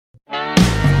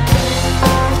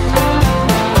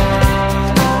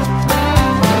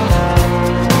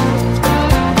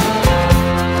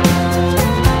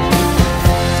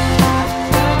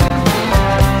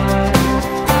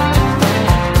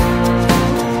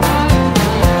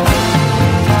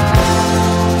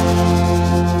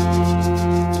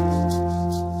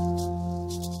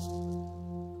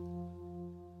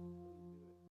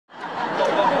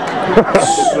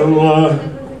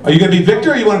Are you going to be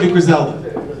Victor or you want to be Griselda?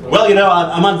 Well, you know,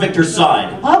 I'm on Victor's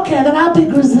side. Okay, then I'll be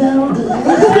Griselda.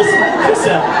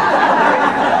 Griselda.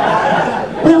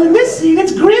 Well, in this scene,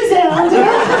 it's Griselda.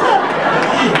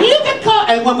 You can call.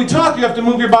 And when we talk, you have to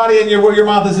move your body and where your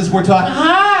mouth is as we're talking.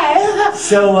 Hi.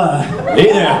 So,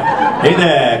 hey there. Hey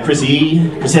there, Chrissy.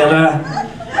 Griselda.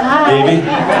 Hi. Baby.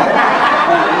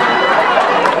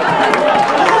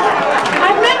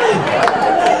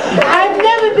 I've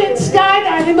never been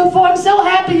skydiving before. I'm so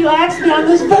happy you asked me on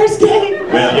this first date.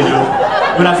 Well, you know,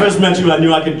 when I first met you, I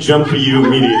knew I could jump for you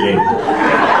immediately.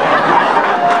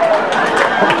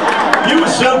 You were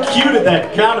so cute at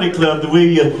that comedy club, the way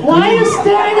you... Why are you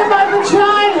staring at my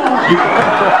vagina?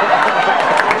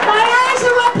 My eyes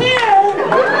are up here.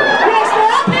 Yes,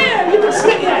 they're up here. You can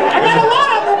see it. I got a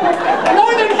lot of them. The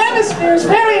northern hemisphere is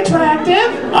very attractive.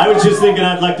 I was just thinking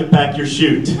I'd like to pack your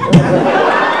chute. Can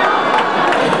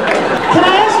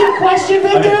I ask you a question,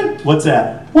 Victor? Okay, what's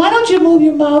that? Why don't you move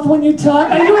your mouth when you talk?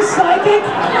 Are you a psychic?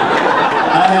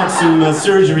 I had some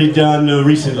surgery done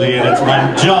recently, and it's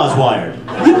my jaw's wired.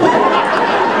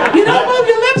 You don't move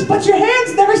your lips, but your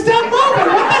hands never stop moving.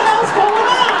 What the hell's going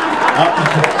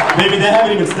on? Maybe they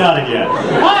haven't even started yet. All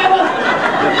right, well,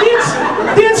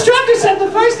 the instructor said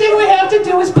the first thing we have to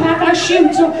do is pack our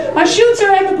chutes. So our chutes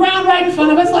are in the ground right in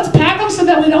front of us. Let's pack them so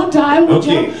that we don't die when we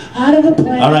jump out of the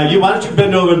plane. All right, why don't you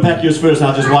bend over and pack yours first?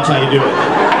 I'll just watch how you do it.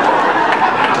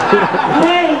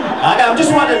 Hey. I'm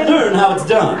just wanting to learn how it's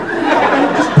done.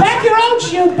 Just pack your own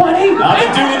chute, buddy. I've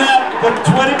been doing that for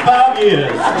 25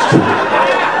 years.